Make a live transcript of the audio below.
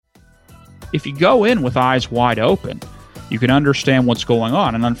if you go in with eyes wide open, you can understand what's going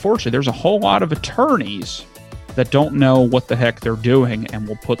on. And unfortunately, there's a whole lot of attorneys that don't know what the heck they're doing and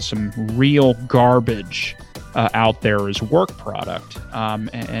will put some real garbage out there as work product.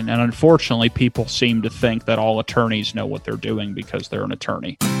 And unfortunately, people seem to think that all attorneys know what they're doing because they're an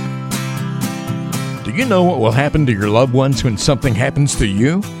attorney. Do you know what will happen to your loved ones when something happens to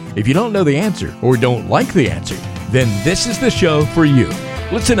you? If you don't know the answer or don't like the answer, then this is the show for you.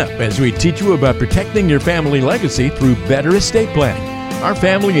 Listen up as we teach you about protecting your family legacy through better estate planning. Our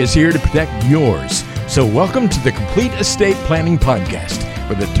family is here to protect yours. So welcome to the Complete Estate Planning Podcast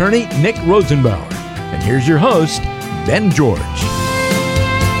with attorney Nick Rosenbauer. And here's your host, Ben George.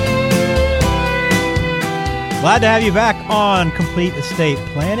 Glad to have you back on Complete Estate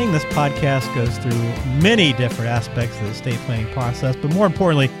Planning. This podcast goes through many different aspects of the estate planning process, but more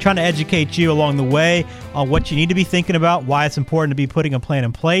importantly, trying to educate you along the way on what you need to be thinking about, why it's important to be putting a plan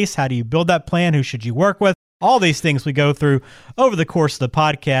in place, how do you build that plan, who should you work with, all these things we go through over the course of the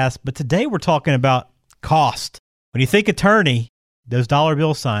podcast. But today we're talking about cost. When you think attorney, those dollar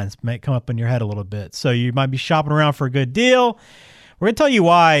bill signs might come up in your head a little bit. So you might be shopping around for a good deal. We're going to tell you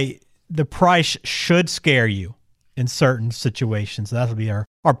why the price should scare you in certain situations. So that'll be our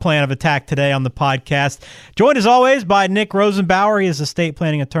plan of attack today on the podcast. Joined as always by Nick Rosenbauer. He is a estate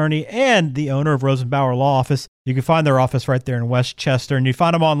planning attorney and the owner of Rosenbauer Law Office. You can find their office right there in Westchester, and you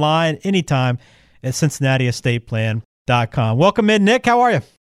find them online anytime at CincinnatiEstatePlan.com. Welcome in, Nick. How are you?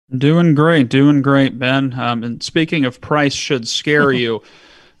 Doing great, Ben. And speaking of price should scare you,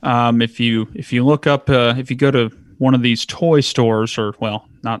 if you look up, if you go to one of these toy stores, or well,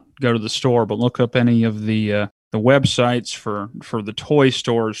 not go to the store, but look up any of the websites for the toy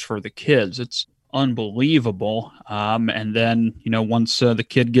stores for the kids, it's unbelievable. And then once the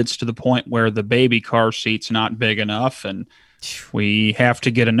kid gets to the point where the baby car seat's not big enough, and we have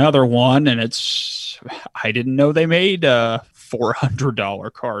to get another one, and I didn't know they made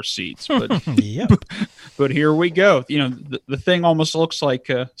 $400 car seats, but Yep. but here we go. The thing almost looks like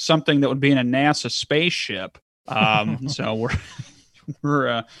something that would be in a NASA spaceship. So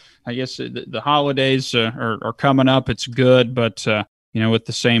we're I guess the holidays are coming up. It's good, but at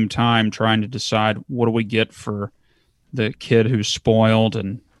the same time, trying to decide what do we get for the kid who's spoiled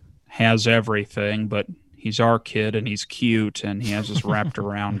and has everything, but he's our kid and he's cute and he has us wrapped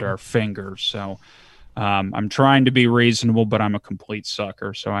around our fingers. So I'm trying to be reasonable, but I'm a complete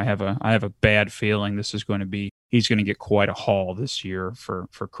sucker. So I have a bad feeling he's going to get quite a haul this year for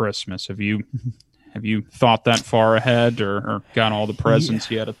Christmas. Have you thought that far ahead or got all the presents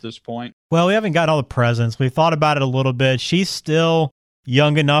yet at this point? Well, we haven't got all the presents. We thought about it a little bit. She's still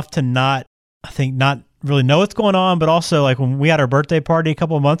young enough to not really know what's going on, but also like when we had our birthday party a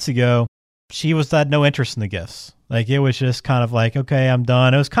couple of months ago, she had no interest in the gifts. Like it was just kind of like, okay, I'm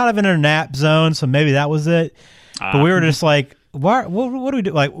done. It was kind of in her nap zone, so maybe that was it. But we were just like, what do we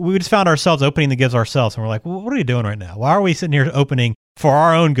do? Like we just found ourselves opening the gifts ourselves, and we're like, what are you doing right now? Why are we sitting here opening for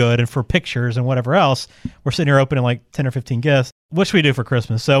our own good and for pictures and whatever else? We're sitting here opening like 10 or 15 gifts, which we do for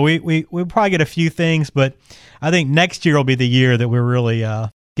Christmas. So we'll probably get a few things, but I think next year will be the year that we're really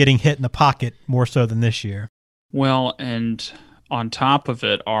getting hit in the pocket more so than this year. Well, and on top of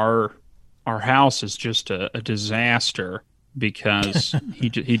it, our house is just a disaster because he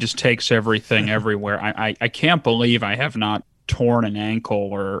just takes everything everywhere. I can't believe I have not torn an ankle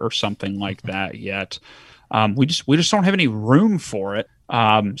or something like that yet. We just don't have any room for it.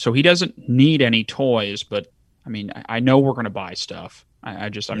 So he doesn't need any toys, but I mean, I know we're going to buy stuff.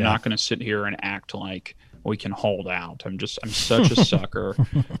 I'm not going to sit here and act like we can hold out. I'm such a sucker.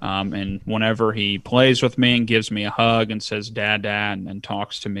 And whenever he plays with me and gives me a hug and says, Dad, and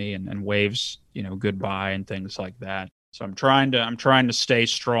talks to me and waves, goodbye and things like that. So I'm trying to stay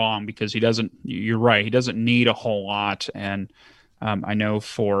strong because you're right. He doesn't need a whole lot. And I know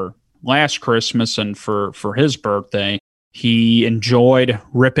for last Christmas and for his birthday, he enjoyed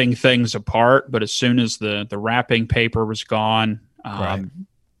ripping things apart, but as soon as the wrapping paper was gone, Right.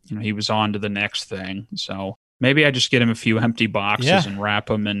 He was on to the next thing. So maybe I just get him a few empty boxes and wrap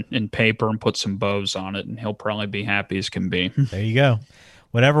them in paper and put some bows on it, and he'll probably be happy as can be. There you go.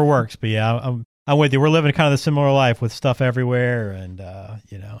 Whatever works. But yeah, I'm with you. We're living kind of the similar life with stuff everywhere, and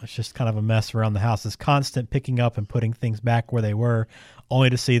it's just kind of a mess around the house. It's constant picking up and putting things back where they were, only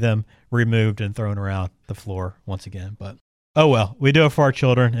to see them removed and thrown around the floor once again. But oh well, we do it for our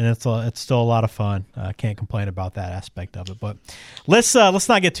children, and it's still a lot of fun. I can't complain about that aspect of it. But let's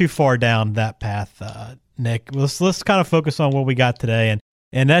not get too far down that path, Nick. Let's kind of focus on what we got today,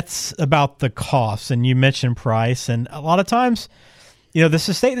 and that's about the costs. And you mentioned price, and a lot of times This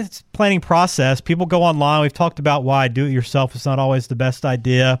estate planning process, people go online. We've talked about why do-it-yourself is not always the best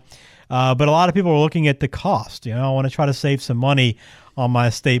idea. But a lot of people are looking at the cost. I want to try to save some money on my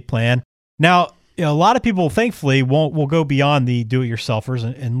estate plan. Now, a lot of people, thankfully, will go beyond the do-it-yourselfers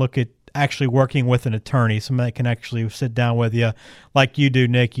and look at actually working with an attorney, someone that can actually sit down with you like you do,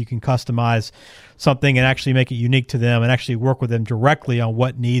 Nick. You can customize something and actually make it unique to them and actually work with them directly on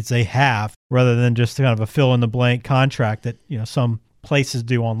what needs they have rather than just kind of a fill-in-the-blank contract that some places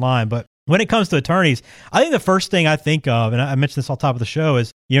do online. But when it comes to attorneys, I think the first thing I think of, and I mentioned this on top of the show,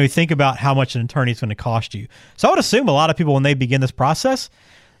 is you think about how much an attorney is going to cost you. So I would assume a lot of people, when they begin this process,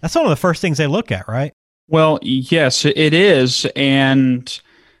 that's one of the first things they look at, right? Well, yes, it is. And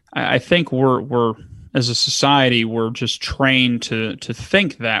I think we're as a society, we're just trained to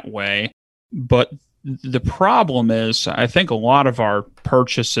think that way. But the problem is, I think a lot of our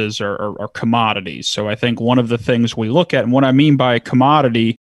purchases are commodities. So I think one of the things we look at, and what I mean by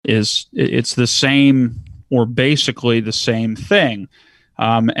commodity is it's the same or basically the same thing.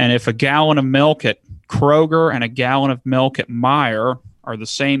 And if a gallon of milk at Kroger and a gallon of milk at Meijer are the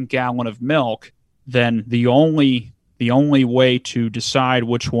same gallon of milk, then the only way to decide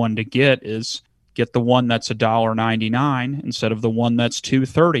which one to get is get the one that's $1.99 instead of the one that's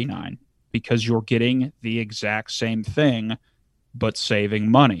 $2.39, because you're getting the exact same thing but saving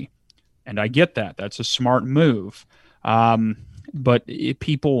money. And I get that. That's a smart move. But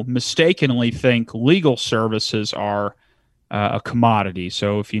people mistakenly think legal services are a commodity.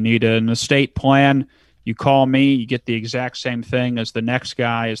 So if you need an estate plan, you call me, you get the exact same thing as the next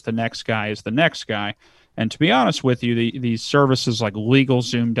guy, as the next guy, as the next guy. And to be honest with you, these services like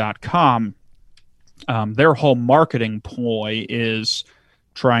LegalZoom.com, their whole marketing ploy is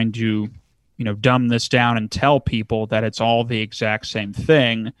trying to, dumb this down and tell people that it's all the exact same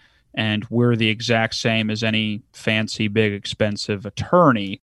thing, and we're the exact same as any fancy, big, expensive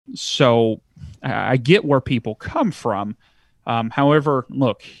attorney. So I get where people come from. However,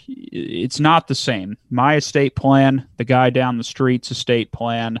 look, it's not the same. My estate plan, the guy down the street's estate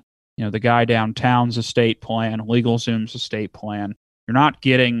plan, the guy downtown's estate plan, LegalZoom's estate plan, you're not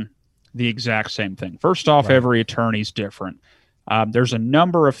getting the exact same thing. First off, right. Every attorney's different. There's a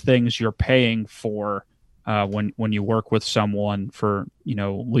number of things you're paying for when you work with someone for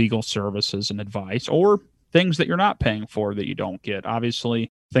legal services and advice, or things that you're not paying for that you don't get.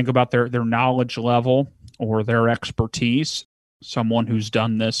 Obviously, think about their knowledge level or their expertise. Someone who's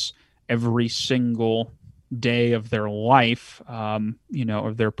done this every single day of their life,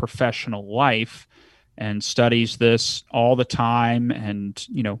 of their professional life, and studies this all the time, and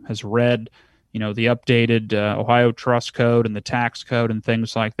has read the updated Ohio Trust Code and the tax code and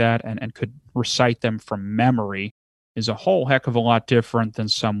things like that, and could recite them from memory, is a whole heck of a lot different than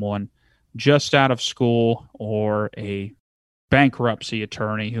someone just out of school or a bankruptcy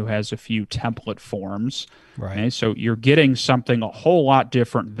attorney who has a few template forms. Right. Okay? So you're getting something a whole lot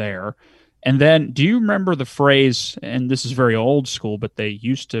different there. And then, do you remember the phrase, and this is very old school, but they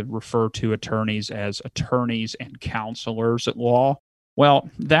used to refer to attorneys as attorneys and counselors at law? Well,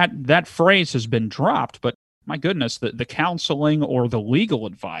 that phrase has been dropped, but my goodness, the counseling or the legal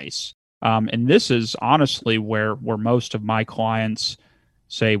advice, and this is honestly where most of my clients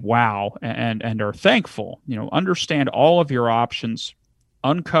say, wow, and are thankful. Understand all of your options,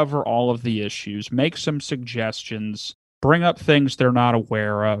 uncover all of the issues, make some suggestions, bring up things they're not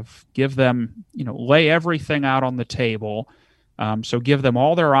aware of, give them, lay everything out on the table. So give them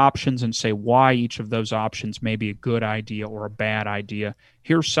all their options and say why each of those options may be a good idea or a bad idea.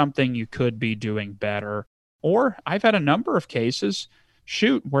 Here's something you could be doing better. Or I've had a number of cases,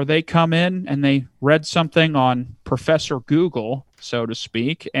 where they come in and they read something on Professor Google, so to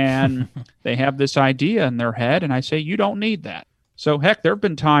speak, and they have this idea in their head, and I say, you don't need that. So heck, there have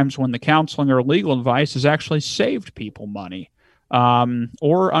been times when the counseling or legal advice has actually saved people money,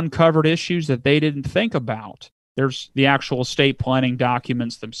 or uncovered issues that they didn't think about. There's the actual estate planning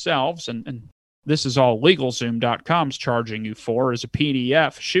documents themselves, and this is all LegalZoom.com's charging you for as a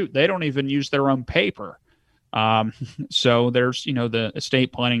PDF. They don't even use their own paper. So there's, the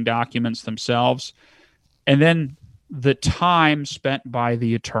estate planning documents themselves, and then the time spent by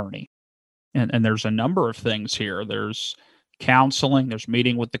the attorney. And there's a number of things here. There's counseling, there's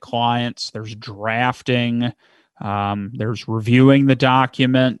meeting with the clients, there's drafting, there's reviewing the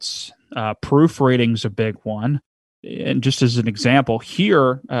documents, proofreading's a big one. And just as an example,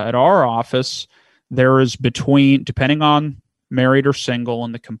 here at our office, there is depending on married or single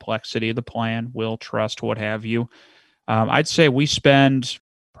and the complexity of the plan, will, trust, what have you, I'd say we spend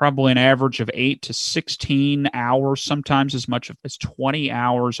probably an average of 8 to 16 hours, sometimes as much as 20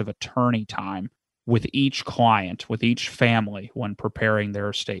 hours of attorney time with each client, with each family when preparing their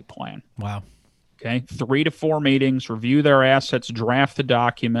estate plan. Wow. Okay, 3 to 4 meetings, review their assets, draft the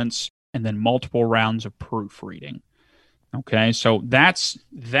documents, and then multiple rounds of proofreading. Okay, so that's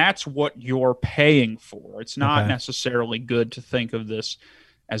what you're paying for. It's not necessarily good to think of this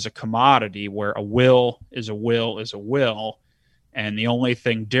as a commodity where a will is a will is a will, and the only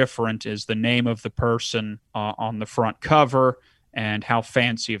thing different is the name of the person on the front cover and how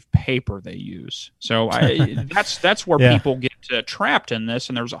fancy of paper they use. So that's where people get trapped in this,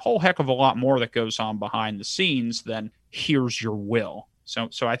 and there's a whole heck of a lot more that goes on behind the scenes than here's your will.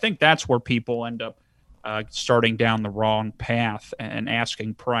 So I think that's where people end up starting down the wrong path and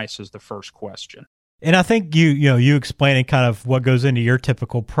asking price as the first question. And I think you explaining kind of what goes into your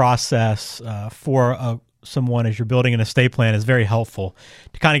typical process for someone as you're building an estate plan is very helpful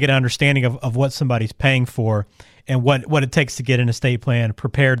to kind of get an understanding of what somebody's paying for and what it takes to get an estate plan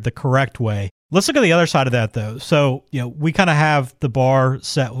prepared the correct way. Let's look at the other side of that, though. So, we kind of have the bar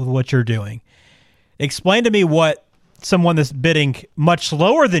set with what you're doing. Explain to me what someone that's bidding much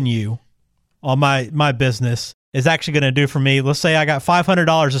lower than you on my business is actually going to do for me. Let's say I got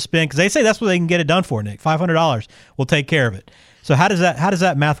 $500 to spend, because they say that's what they can get it done for, Nick. $500 will take care of it. So how does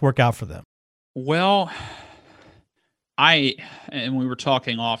that math work out for them? Well, and we were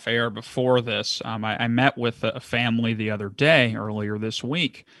talking off air before this. I met with a family the other day, earlier this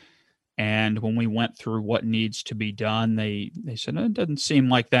week, and when we went through what needs to be done, they said it doesn't seem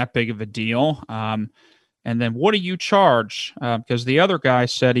like that big of a deal. And then, what do you charge? Because the other guy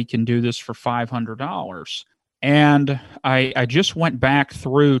said he can do this for $500. And I just went back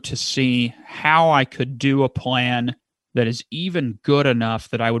through to see how I could do a plan that is even good enough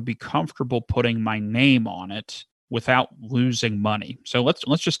that I would be comfortable putting my name on it without losing money. So let's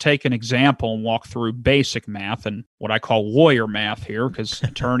just take an example and walk through basic math and what I call lawyer math here, because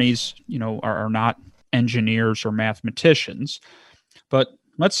attorneys, are not engineers or mathematicians. But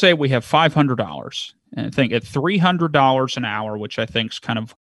let's say we have $500, and I think at $300 an hour, which I think is kind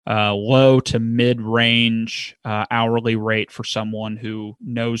of low to mid-range hourly rate for someone who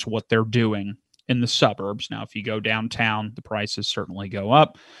knows what they're doing in the suburbs. Now, if you go downtown, the prices certainly go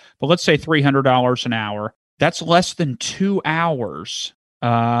up. But let's say $300 an hour. That's less than 2 hours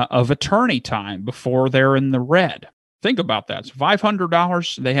of attorney time before they're in the red. Think about that. It's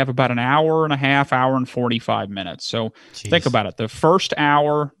 $500. They have about an hour and a half, hour and 45 minutes. So Think about it. The first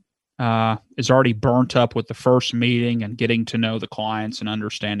hour is already burnt up with the first meeting and getting to know the clients and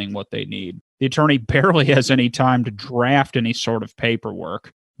understanding what they need. The attorney barely has any time to draft any sort of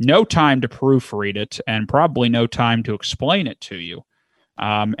paperwork, no time to proofread it, and probably no time to explain it to you.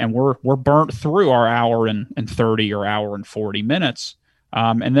 And we're burnt through our hour and 30 or hour and 40 minutes,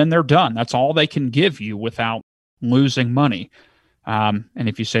 and then they're done. That's all they can give you without losing money. And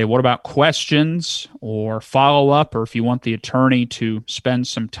if you say, what about questions or follow-up, or if you want the attorney to spend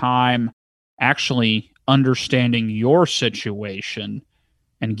some time actually understanding your situation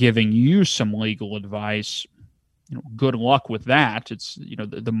and giving you some legal advice, good luck with that. It's,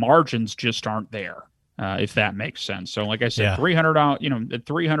 the margins just aren't there, if that makes sense. So like I said, $300, at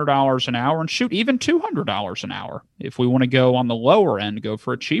 $300 an hour, and shoot, even $200 an hour. If we want to go on the lower end, go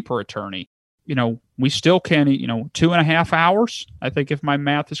for a cheaper attorney. We still can, 2.5 hours, I think, if my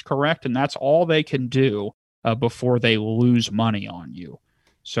math is correct, and that's all they can do before they lose money on you.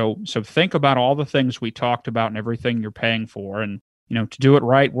 So think about all the things we talked about and everything you're paying for, and to do it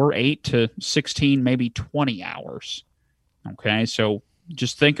right, we're 8 to 16, maybe 20 hours. Okay, so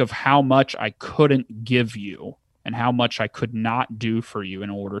just think of how much I couldn't give you and how much I could not do for you in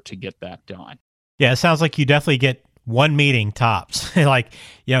order to get that done. Yeah, it sounds like you definitely get one meeting tops. Like,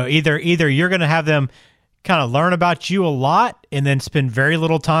 either you're going to have them kind of learn about you a lot and then spend very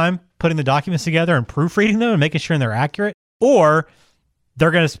little time putting the documents together and proofreading them and making sure they're accurate, or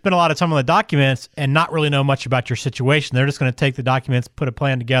they're going to spend a lot of time on the documents and not really know much about your situation. They're just going to take the documents, put a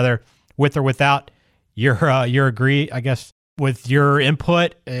plan together with or without your agree, I guess, with your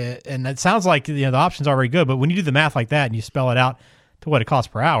input. And it sounds like the options are very good, but when you do the math like that and you spell it out to what it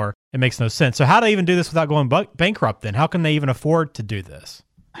costs per hour, it makes no sense. So how do they even do this without going bankrupt then? How can they even afford to do this?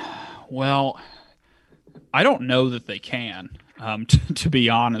 Well, I don't know that they can, to be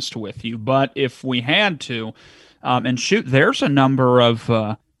honest with you. But if we had to, and shoot, there's a number of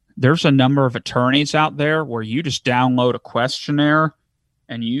attorneys out there where you just download a questionnaire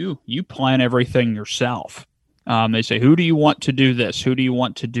and you plan everything yourself. They say, who do you want to do this? Who do you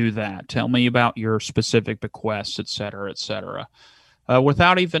want to do that? Tell me about your specific bequests, et cetera, et cetera.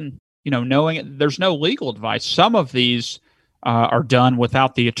 Without even, knowing it. There's no legal advice. Some of these are done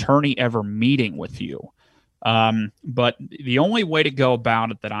without the attorney ever meeting with you. But the only way to go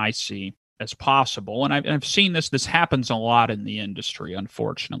about it that I see, as possible. And I've seen this happens a lot in the industry,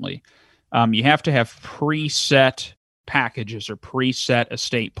 unfortunately. You have to have preset packages or preset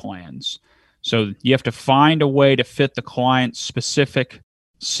estate plans. So you have to find a way to fit the client's specific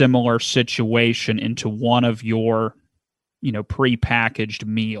similar situation into one of your, prepackaged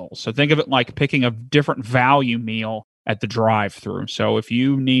meals. So think of it like picking a different value meal at the drive-through. So if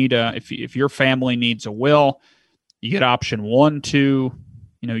you need if your family needs a will, you get option 1, 2,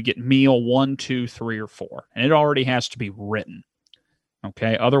 you get meal 1, 2, 3, or 4, and it already has to be written.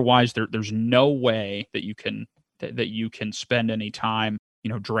 Okay. Otherwise, there's no way that you can spend any time,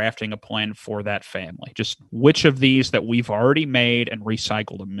 drafting a plan for that family. Just which of these that we've already made and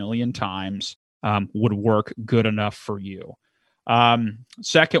recycled a million times would work good enough for you.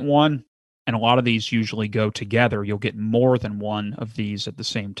 Second one, and a lot of these usually go together. You'll get more than one of these at the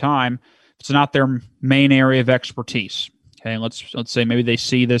same time. It's not their main area of expertise. Okay, let's say maybe they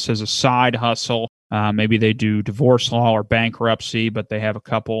see this as a side hustle. Maybe they do divorce law or bankruptcy, but they have a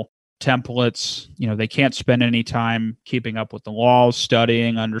couple templates. They can't spend any time keeping up with the laws,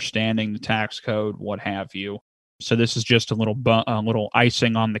 studying, understanding the tax code, what have you. So this is just a little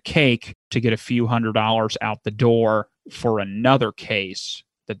icing on the cake to get a few $100s out the door for another case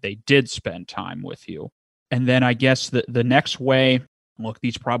that they did spend time with you. And then I guess the next way, look,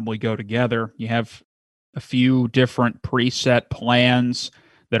 these probably go together. You have a few different preset plans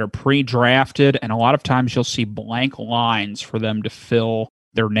that are pre-drafted, and a lot of times you'll see blank lines for them to fill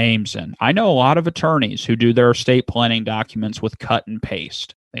their names in. I know a lot of attorneys who do their estate planning documents with cut and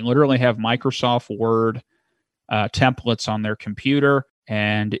paste. They literally have Microsoft Word templates on their computer,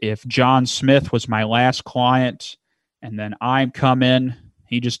 and if John Smith was my last client, and then I come in,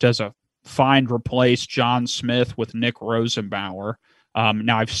 he just does a find replace John Smith with Nick Rosenbauer.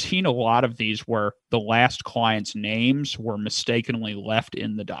 Now, I've seen a lot of these where the last client's names were mistakenly left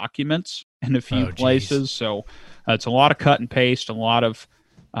in the documents in a few places. So it's a lot of cut and paste, a lot of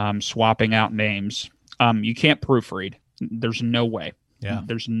swapping out names. You can't proofread. There's no way. Yeah.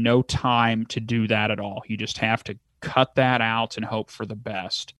 There's no time to do that at all. You just have to cut that out and hope for the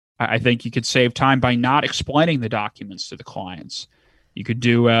best. I think you could save time by not explaining the documents to the clients. You could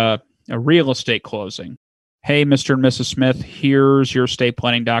do a real estate closing. Hey, Mr. and Mrs. Smith, here's your estate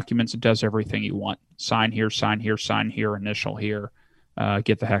planning documents. It does everything you want. Sign here, sign here, sign here, initial here.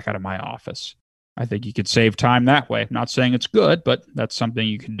 Get the heck out of my office. I think you could save time that way. Not saying it's good, but that's something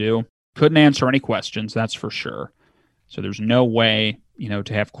you can do. Couldn't answer any questions, that's for sure. So there's no way,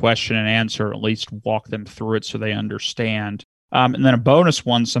 to have question and answer, at least walk them through it so they understand. And then a bonus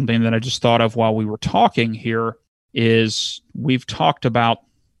one, something that I just thought of while we were talking here, is we've talked about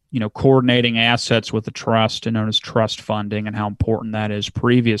coordinating assets with the trust, and known as trust funding, and how important that is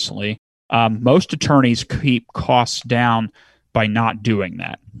previously. Most attorneys keep costs down by not doing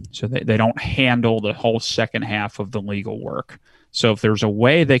that. So they don't handle the whole second half of the legal work. So if there's a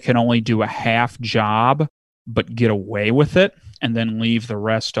way they can only do a half job, but get away with it, and then leave the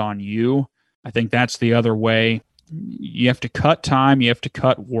rest on you, I think that's the other way. You have to cut time, you have to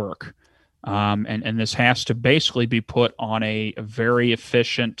cut work. And this has to basically be put on a very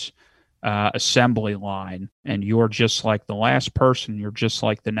efficient assembly line. And you're just like the last person, you're just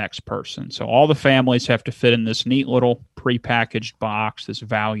like the next person. So all the families have to fit in this neat little prepackaged box, this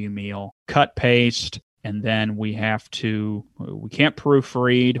value meal, cut, paste, and then we can't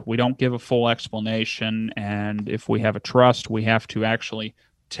proofread, we don't give a full explanation, and if we have a trust, we have to actually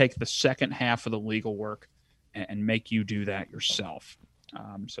take the second half of the legal work and make you do that yourself.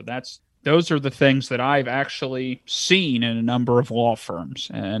 So those are the things that I've actually seen in a number of law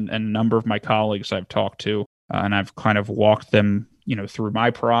firms and a number of my colleagues I've talked to, and I've kind of walked them, through my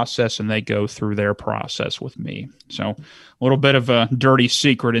process, and they go through their process with me. So a little bit of a dirty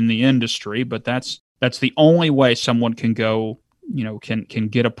secret in the industry, but that's the only way someone can go, can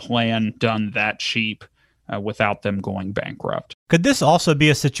get a plan done that cheap without them going bankrupt. Could this also be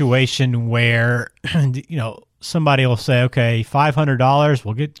a situation where, somebody will say, okay, $500,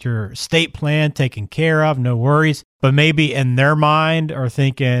 we'll get your estate plan taken care of, no worries. But maybe in their mind are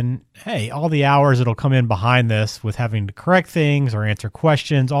thinking, hey, all the hours that'll come in behind this with having to correct things or answer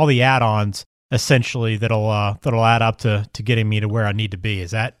questions, all the add-ons essentially that'll add up to getting me to where I need to be. Is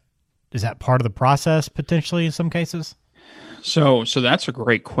that part of the process potentially in some cases? So that's a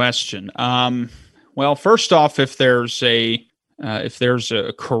great question. Well, first off, if there's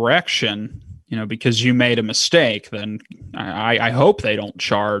a correction, because you made a mistake, then I hope they don't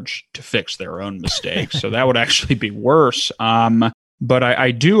charge to fix their own mistakes. So that would actually be worse. But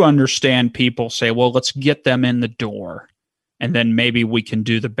I do understand people say, well, let's get them in the door And then maybe we can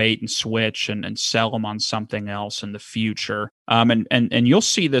do the bait and switch and sell them on something else in the future. And you'll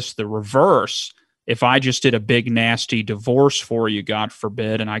see this the reverse. If I just did a big, nasty divorce for you, God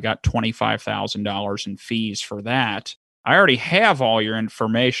forbid, and I got $25,000 in fees for that, I already have all your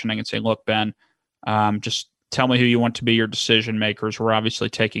information. I can say, look, Ben, just tell me who you want to be your decision makers. We're obviously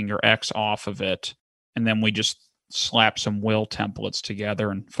taking your ex off of it. And then we just slap some will templates together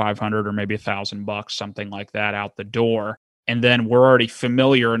and 500 or maybe $1,000, something like that, out the door. And then we're already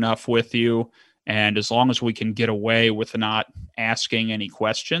familiar enough with you. And as long as we can get away with not asking any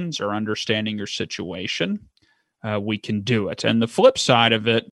questions or understanding your situation, we can do it. And the flip side of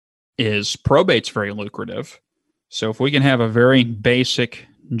it is probate's very lucrative. So if we can have a very basic,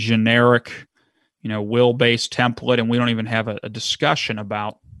 generic, will-based template, and we don't even have a discussion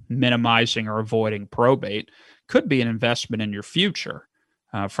about minimizing or avoiding probate, could be an investment in your future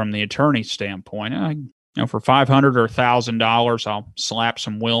from the attorney standpoint. For $500 or $1,000, I'll slap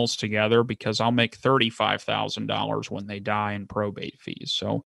some wills together because I'll make $35,000 when they die in probate fees.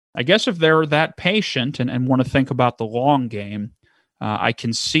 So I guess if they're that patient and want to think about the long game, I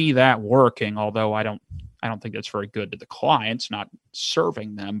can see that working, although I don't think that's very good to the clients, not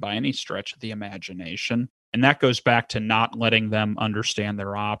serving them by any stretch of the imagination. And that goes back to not letting them understand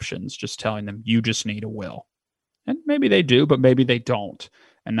their options, just telling them you just need a will. And maybe they do, but maybe they don't.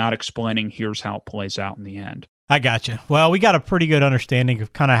 And not explaining here's how it plays out in the end. I got you. Well, we got a pretty good understanding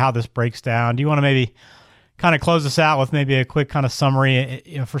of kind of how this breaks down. Do you want to maybe kind of close us out with maybe a quick kind of summary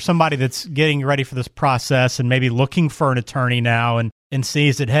for somebody that's getting ready for this process and maybe looking for an attorney now and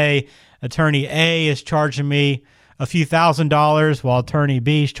sees that, hey, attorney A is charging me a few $1,000s while attorney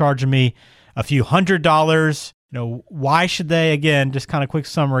B is charging me a few $100s. Why should they, again, just kind of quick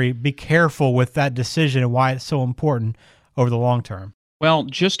summary, be careful with that decision and why it's so important over the long term? Well,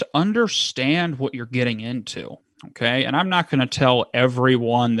 just understand what you're getting into, okay? And I'm not going to tell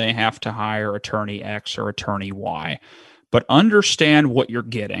everyone they have to hire attorney X or attorney Y, but understand what you're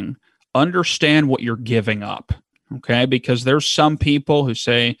getting, understand what you're giving up, okay? Because there's some people who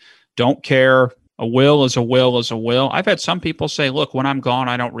say, don't care, a will is a will is a will. I've had some people say, look, when I'm gone,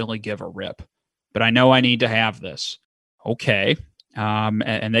 I don't really give a rip, but I know I need to have this. Okay.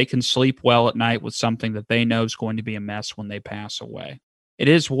 And they can sleep well at night with something that they know is going to be a mess when they pass away. It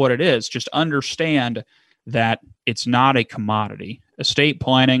is what it is. Just understand that it's not a commodity. Estate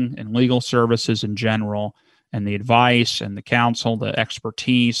planning and legal services in general, and the advice and the counsel, the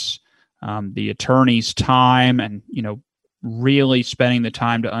expertise, the attorney's time, and really spending the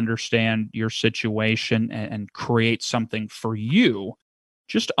time to understand your situation and create something for you.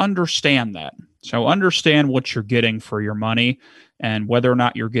 Just understand that. So understand what you're getting for your money and whether or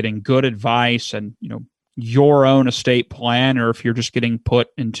not you're getting good advice and your own estate plan, or if you're just getting put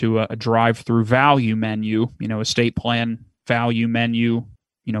into a drive-through value menu, estate plan value menu,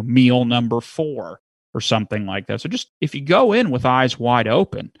 meal number 4 or something like that. So just if you go in with eyes wide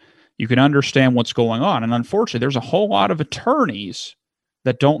open, you can understand what's going on. And unfortunately, there's a whole lot of attorneys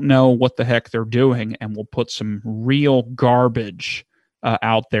that don't know what the heck they're doing and will put some real garbage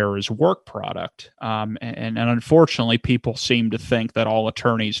out there as work product. And unfortunately, people seem to think that all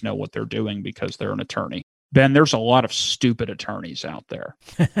attorneys know what they're doing because they're an attorney. Ben, there's a lot of stupid attorneys out there.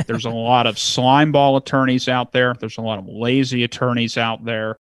 There's a lot of slimeball attorneys out there. There's a lot of lazy attorneys out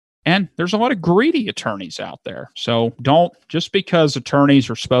there. And there's a lot of greedy attorneys out there. So just because attorneys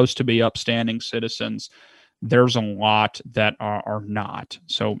are supposed to be upstanding citizens, there's a lot that are not.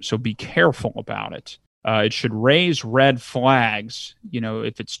 So be careful about it. It should raise red flags,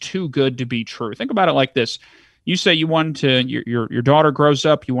 if it's too good to be true. Think about it like this. You say you want to, your daughter grows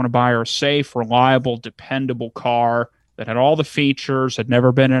up, you want to buy her a safe, reliable, dependable car that had all the features, had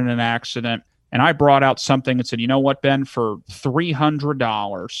never been in an accident. And I brought out something and said, you know what, Ben, for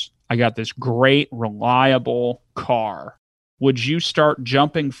 $300, I got this great, reliable car. Would you start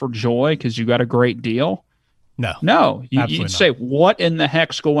jumping for joy because you got a great deal? No. You'd say, what in the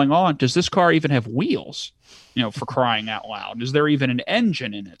heck's going on? Does this car even have wheels? For crying out loud. Is there even an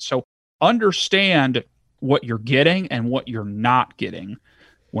engine in it? So understand what you're getting and what you're not getting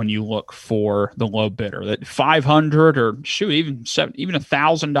when you look for the low bidder. That $500 or even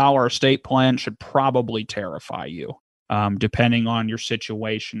 $1,000 estate plan should probably terrify you, depending on your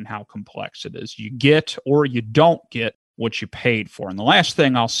situation, how complex it is. You get or you don't get what you paid for. And the last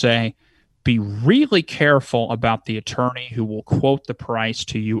thing I'll say, be really careful about the attorney who will quote the price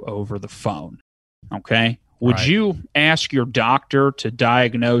to you over the phone. Okay? Would you ask your doctor to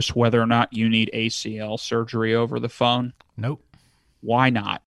diagnose whether or not you need ACL surgery over the phone? Nope. Why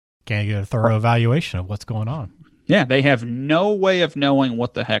not? Can't get a thorough evaluation of what's going on. Yeah, they have no way of knowing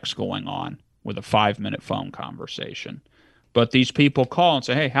what the heck's going on with a 5-minute phone conversation. But these people call and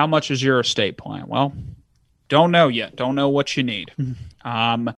say, hey, how much is your estate plan? Well, don't know yet. Don't know what you need.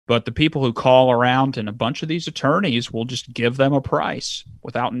 But the people who call around, and a bunch of these attorneys will just give them a price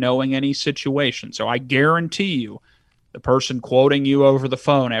without knowing any situation. So I guarantee you, the person quoting you over the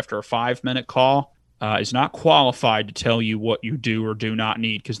phone after a 5-minute call is not qualified to tell you what you do or do not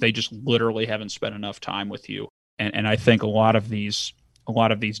need, because they just literally haven't spent enough time with you. And I think a lot of these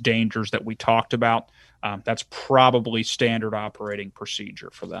dangers that we talked about, that's probably standard operating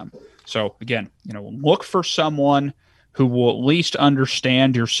procedure for them. So again, look for someone who will at least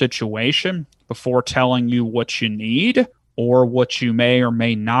understand your situation before telling you what you need or what you may or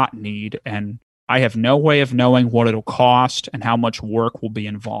may not need. And I have no way of knowing what it'll cost and how much work will be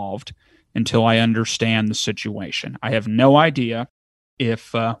involved until I understand the situation. I have no idea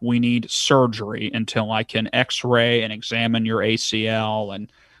if we need surgery until I can x-ray and examine your ACL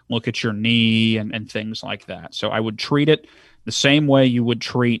and look at your knee and things like that. So I would treat it the same way you would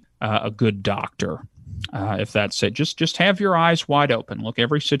treat a good doctor. If that's it, just have your eyes wide open. Look,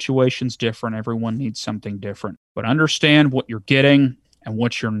 every situation's different. Everyone needs something different. But understand what you're getting and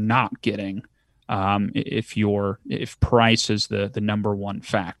what you're not getting if price is the number one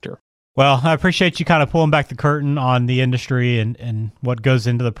factor. Well, I appreciate you kind of pulling back the curtain on the industry and what goes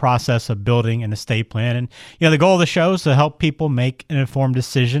into the process of building an estate plan. And, the goal of the show is to help people make an informed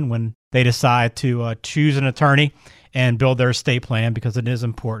decision when they decide to choose an attorney and build their estate plan, because it is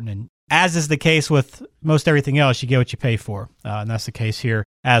important. And as is the case with most everything else, you get what you pay for. And that's the case here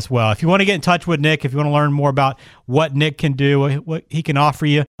as well. If you want to get in touch with Nick, if you want to learn more about what Nick can do, what he can offer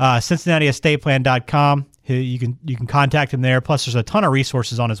you, CincinnatiEstatePlan.com. You can contact him there. Plus, there's a ton of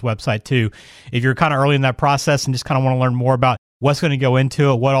resources on his website, too. If you're kind of early in that process and just kind of want to learn more about what's going to go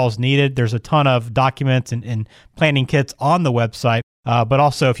into it, what all is needed, there's a ton of documents and planning kits on the website. But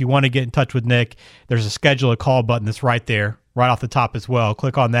also, if you want to get in touch with Nick, there's a schedule a call button that's right there, right off the top as well.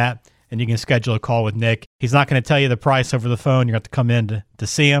 Click on that, and you can schedule a call with Nick. He's not going to tell you the price over the phone. You're going to have to come in to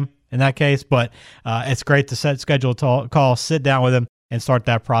see him in that case. But it's great to schedule a call, sit down with him, and start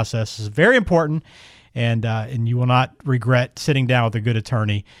that process. It's very important. And you will not regret sitting down with a good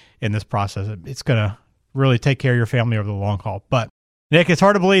attorney in this process. It's going to really take care of your family over the long haul. But, Nick, it's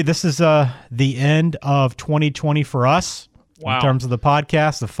hard to believe this is the end of 2020 for us. Wow. In terms of the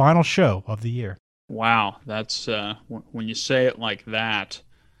podcast, the final show of the year. Wow, that's when you say it like that,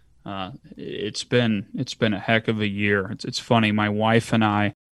 it's been a heck of a year. It's funny. My wife and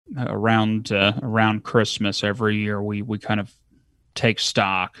I, around Christmas every year, we kind of take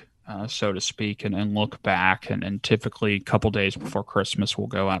stock, so to speak, and look back. And typically a couple days before Christmas, we'll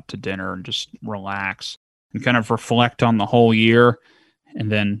go out to dinner and just relax and kind of reflect on the whole year,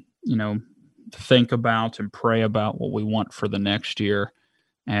 and then, think about and pray about what we want for the next year.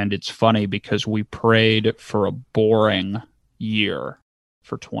 And it's funny because we prayed for a boring year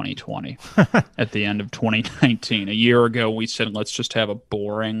for 2020 at the end of 2019. A year ago, we said, let's just have a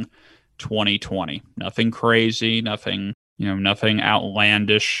boring 2020. Nothing crazy, nothing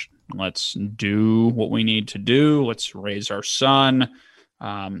outlandish. Let's do what we need to do. Let's raise our son.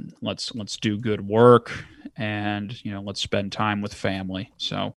 Let's do good work, and let's spend time with family.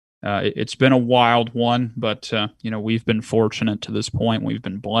 So it's been a wild one, but we've been fortunate to this point. We've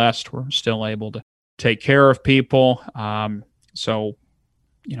been blessed. We're still able to take care of people. So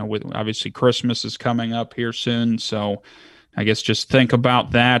with obviously Christmas is coming up here soon. So I guess just think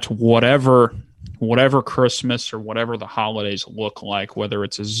about that. Whatever Christmas or whatever the holidays look like, whether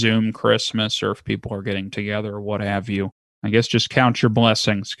it's a Zoom Christmas or if people are getting together or what have you, I guess just count your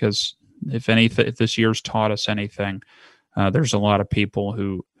blessings, because if this year's taught us anything, there's a lot of people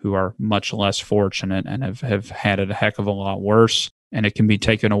who are much less fortunate and have had it a heck of a lot worse, and it can be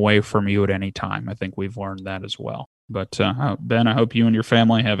taken away from you at any time. I think we've learned that as well. But Ben, I hope you and your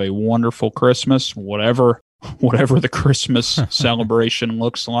family have a wonderful Christmas, whatever the Christmas celebration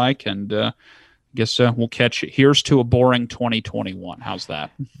looks like, and I guess we'll catch you. Here's to a boring 2021. How's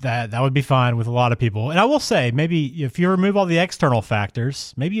that? That would be fine with a lot of people. And I will say, maybe if you remove all the external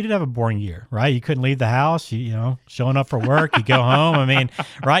factors, maybe you did have a boring year, right? You couldn't leave the house, showing up for work, you go home. I mean,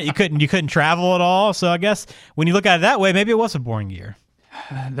 right? You couldn't travel at all. So I guess when you look at it that way, maybe it was a boring year.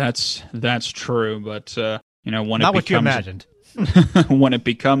 That's true. But, when not what you imagined. When it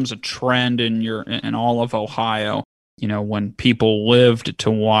becomes a trend in all of Ohio, when people lived to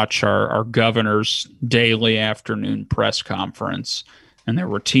watch our governor's daily afternoon press conference, and there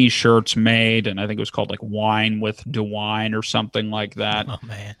were T-shirts made, and I think it was called like Wine with DeWine or something like that. Oh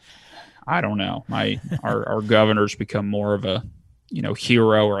man, I don't know. Our governor's become more of a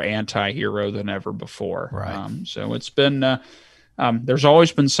hero or anti-hero than ever before. Right. So it's been there's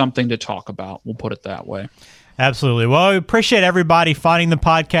always been something to talk about. We'll put it that way. Absolutely. Well, we appreciate everybody finding the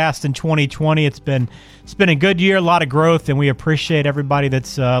podcast in 2020. It's been a good year, a lot of growth, and we appreciate everybody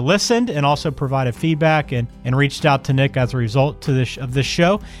that's listened and also provided feedback and reached out to Nick as a result of this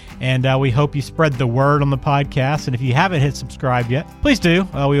show. And we hope you spread the word on the podcast. And if you haven't hit subscribe yet, please do.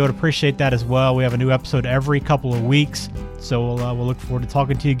 We would appreciate that as well. We have a new episode every couple of weeks. So we'll look forward to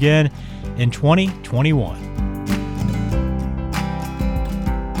talking to you again in 2021.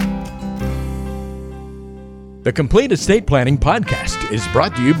 The Complete Estate Planning Podcast is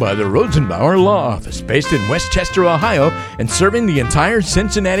brought to you by the Rosenbauer Law Office, based in Westchester, Ohio, and serving the entire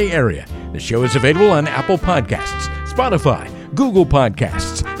Cincinnati area. The show is available on Apple Podcasts, Spotify, Google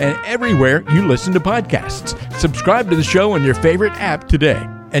Podcasts, and everywhere you listen to podcasts. Subscribe to the show on your favorite app today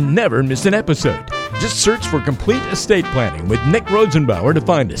and never miss an episode. Just search for Complete Estate Planning with Nick Rosenbauer to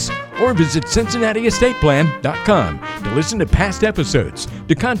find us, or visit CincinnatiEstatePlan.com to listen to past episodes,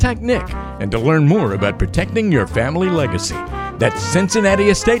 to contact Nick, and to learn more about protecting your family legacy. That's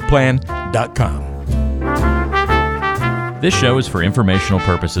CincinnatiEstatePlan.com. This show is for informational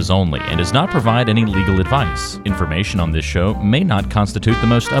purposes only and does not provide any legal advice. Information on this show may not constitute the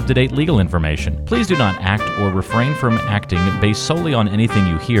most up-to-date legal information. Please do not act or refrain from acting based solely on anything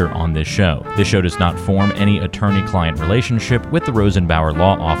you hear on this show. This show does not form any attorney-client relationship with the Rosenbauer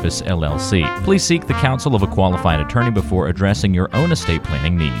Law Office, LLC. Please seek the counsel of a qualified attorney before addressing your own estate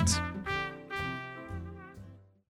planning needs.